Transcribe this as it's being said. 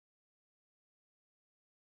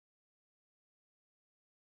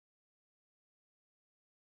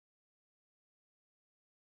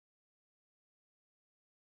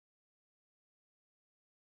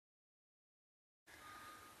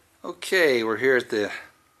Okay, we're here at the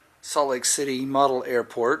Salt Lake City Model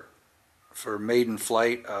Airport for maiden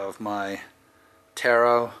flight of my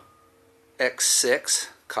Taro X6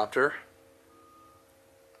 copter.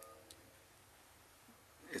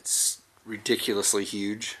 It's ridiculously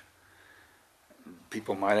huge.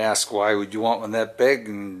 People might ask, why would you want one that big,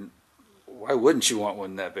 and why wouldn't you want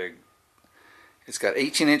one that big? It's got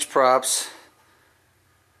 18-inch props.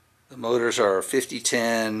 The motors are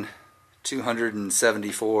 5010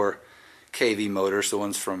 274 kV motors, the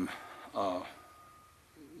ones from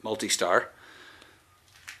Multistar.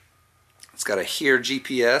 It's got a HERE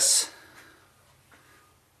GPS,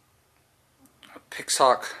 a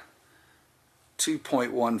Pixhawk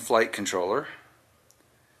 2.1 flight controller,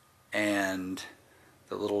 and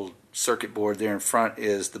the little circuit board there in front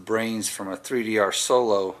is the brains from a 3DR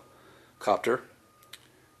Solo copter,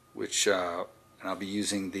 which and I'll be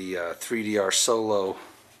using the 3DR Solo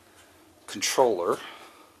controller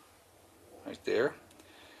right there,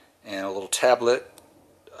 and a little tablet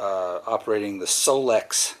operating the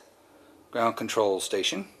Solex ground control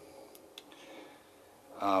station.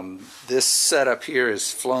 This setup here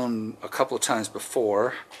has flown a couple of times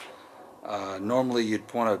before. Normally you'd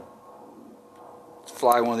want to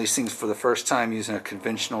fly one of these things for the first time using a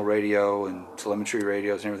conventional radio and telemetry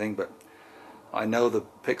radios and everything, but I know the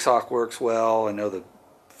Pixhawk works well. I know the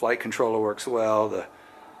flight controller works well.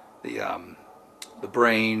 The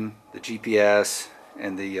brain, the GPS,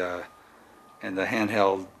 and the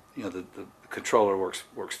handheld, the controller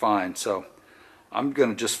works fine. So I'm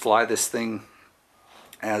going to just fly this thing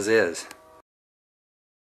as is.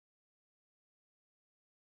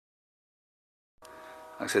 Like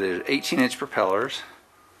I said, there's 18-inch propellers.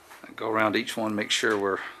 I go around each one, make sure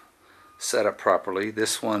we're set up properly.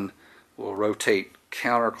 This one will rotate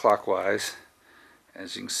counterclockwise.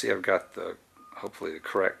 As you can see, I've got hopefully the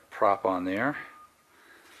correct prop on there.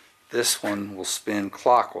 This one will spin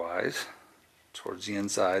clockwise towards the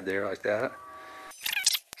inside there, like that.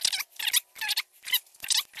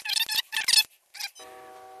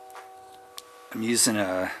 I'm using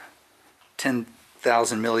a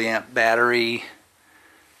 10,000 milliamp battery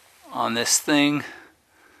on this thing.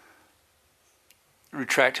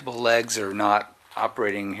 Retractable legs are not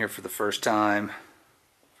operating here for the first time,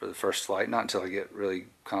 for the first flight, not until I get really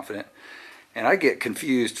confident. And I get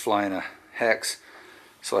confused flying a hex,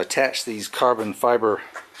 so I attach these carbon fiber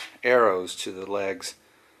arrows to the legs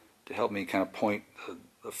to help me kind of point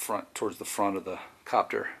the front towards the front of the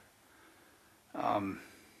copter.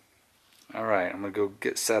 Alright, I'm going to go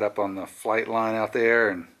get set up on the flight line out there,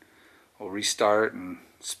 and we'll restart and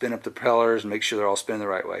spin up the propellers and make sure they're all spinning the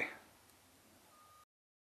right way.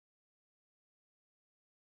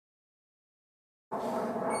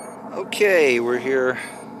 Okay, we're here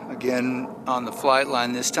again on the flight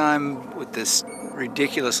line, this time with this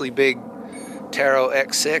ridiculously big Taro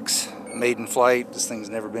X6 maiden flight. This thing's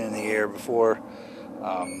never been in the air before.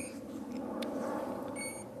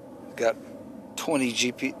 Got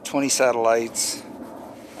 20 satellites.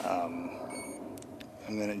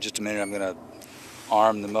 In just a minute I'm going to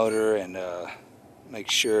arm the motor and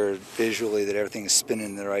make sure visually that everything is spinning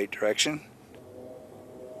in the right direction.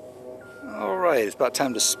 Alright, it's about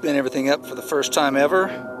time to spin everything up for the first time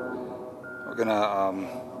ever. We're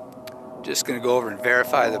just gonna go over and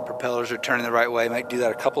verify the propellers are turning the right way. Might do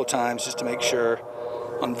that a couple of times just to make sure.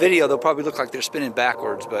 On video they'll probably look like they're spinning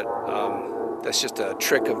backwards, but that's just a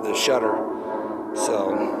trick of the shutter.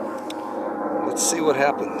 So let's see what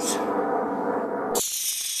happens.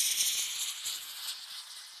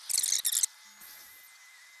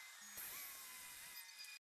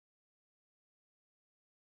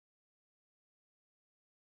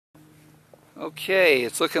 Okay,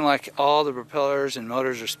 it's looking like all the propellers and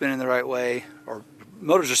motors are spinning the right way, or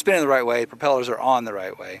motors are spinning the right way, propellers are on the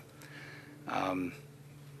right way.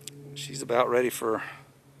 She's about ready for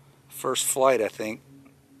first flight, I think.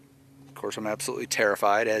 Of course, I'm absolutely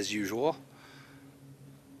terrified, as usual.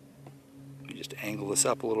 Let me just angle this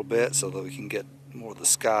up a little bit so that we can get more of the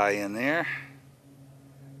sky in there.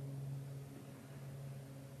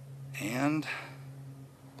 And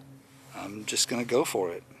I'm just going to go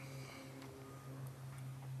for it.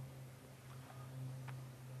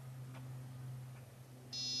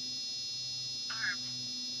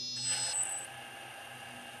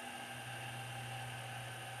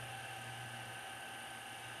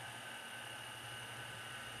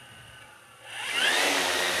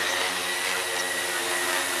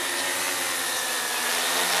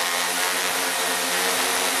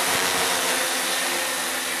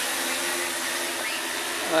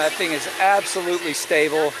 That thing is absolutely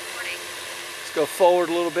stable. Let's go forward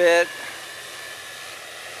a little bit.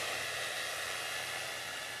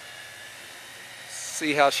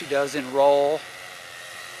 See how she does in roll.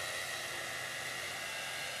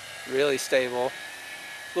 Really stable.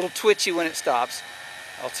 A little twitchy when it stops.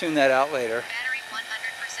 I'll tune that out later. Battery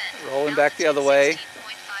 100%. Rolling back the other way. 16.54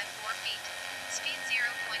 feet. Speed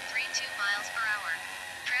 0.32 miles per hour.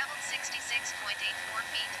 Traveled 66.84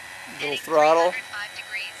 feet. Little Heading throttle. 305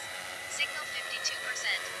 degrees. Signal 52%.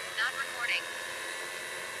 Not recording.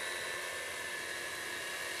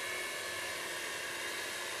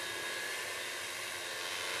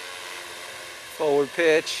 Forward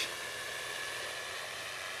pitch.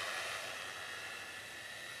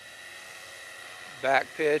 Back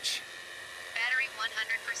pitch. Battery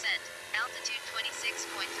 100%. Altitude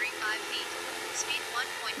 26.35 feet. Speed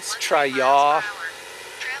 1.13 Let's try miles yaw. per hour.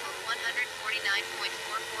 Traveled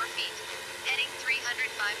 149.44 feet. Heading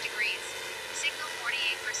 305 degrees. Signal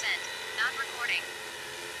 48%. Not recording.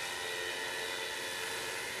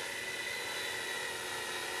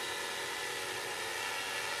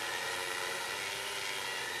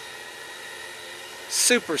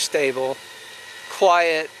 Super stable.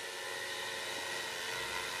 Quiet.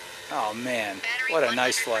 Oh man, Battery what a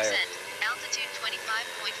nice 100%. flyer. Altitude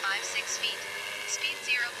 25.56 feet. Speed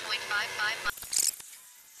 0.55 miles.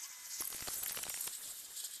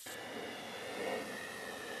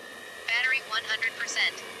 Battery 100%.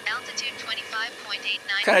 Altitude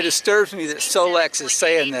 25.89 Kind of feet. disturbs me that Speed Solex is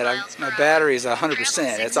saying 7.88 that miles my per battery hour. is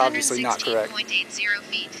 100%. It's obviously not correct. 16.80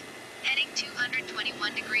 feet. Heading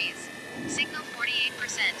 221 degrees. Signal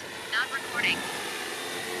 48%. Not recording.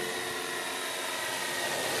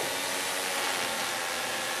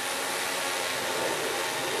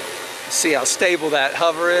 See how stable that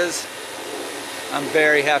hover is? I'm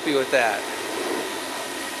very happy with that.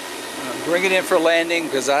 I'm gonna bring it in for landing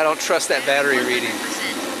because I don't trust that battery reading.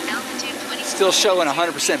 Still showing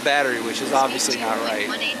 100% battery, which is obviously not right.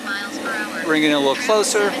 Bring it in a little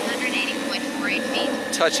closer.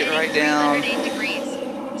 Touch it right down.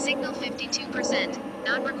 Signal 52%.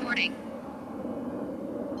 Not recording.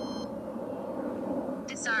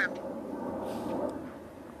 Disarmed.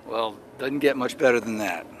 Well, doesn't get much better than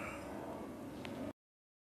that.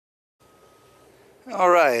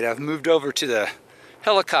 Alright, I've moved over to the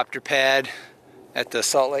helicopter pad at the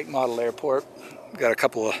Salt Lake Model Airport. Got a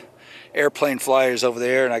couple of airplane flyers over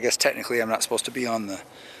there, and I guess technically I'm not supposed to be on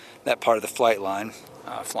that part of the flight line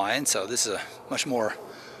flying, so this is a much more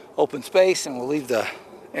open space, and we'll leave the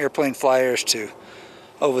airplane flyers to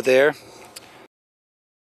over there.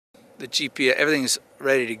 The GPS, everything's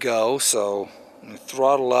ready to go, so I'm going to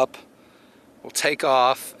throttle up. We'll take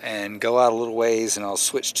off and go out a little ways, and I'll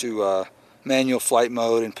switch to manual flight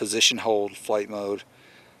mode and position hold flight mode,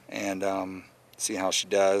 and see how she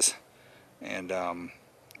does, and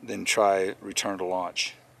then try return to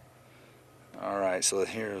launch. Alright, so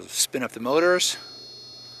here, spin up the motors.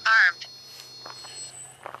 Armed.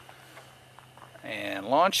 And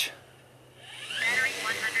launch. Battery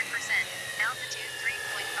 100%. Altitude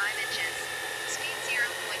 3.5 inches. Speed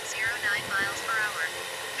 0.09 miles per hour.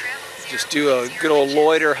 Travel Just do a good old inches.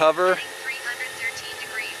 loiter hover. 313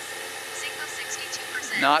 degrees. Signal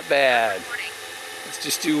 62%. Not bad. Recording. Let's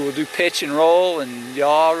just we'll do pitch and roll and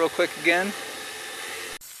yaw real quick again.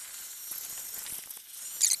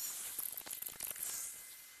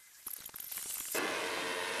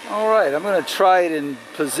 Alright, I'm going to try it in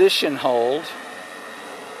position hold.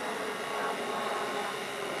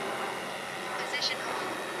 Position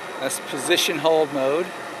hold. That's position hold mode.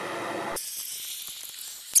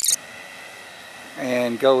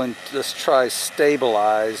 And go and let's try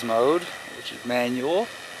stabilize mode, which is manual.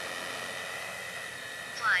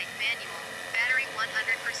 Flight manual. Battery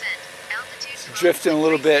 100%. Altitude Drifting a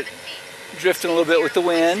little bit, drifting a little bit with the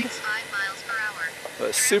wind, 0.65 miles per hour.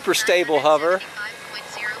 but super stable hover.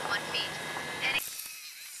 5.01 feet. Heading.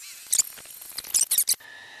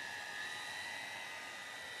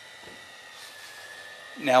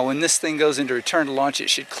 Now when this thing goes into return to launch, it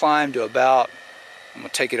should climb to about, I'm going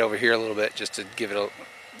to take it over here a little bit just to give it a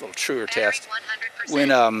little truer test.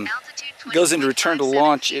 When it goes into return to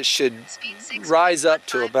launch, it should rise up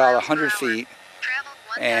to about 100 feet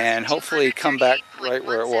and hopefully come back right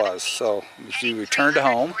where it was. So we do return to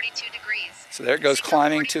home. So there it goes,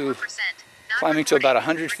 climbing to about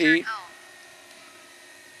 100 feet.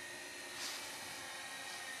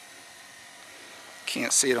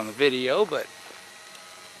 Can't see it on the video, but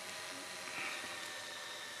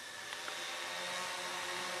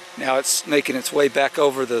now it's making its way back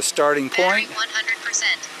over the starting point. Battery 100%.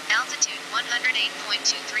 Altitude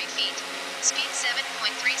 108.23 feet. Speed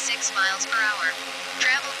 7.36 miles per hour.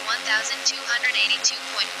 Traveled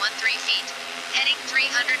 1,282.13 feet. Heading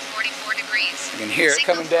 344 degrees. You can hear it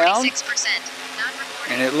coming down. 46%. Not recording.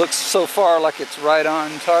 And it looks so far like it's right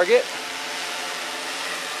on target.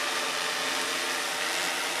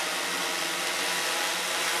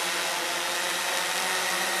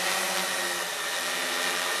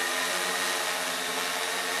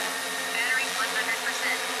 Battery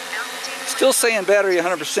 100%. Altitude Still saying battery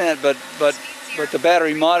 100%, but the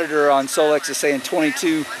battery monitor on Solex is saying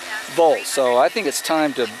 22 volts. So I think it's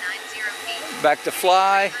time to back to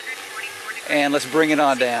fly, and let's bring it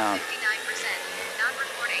on down.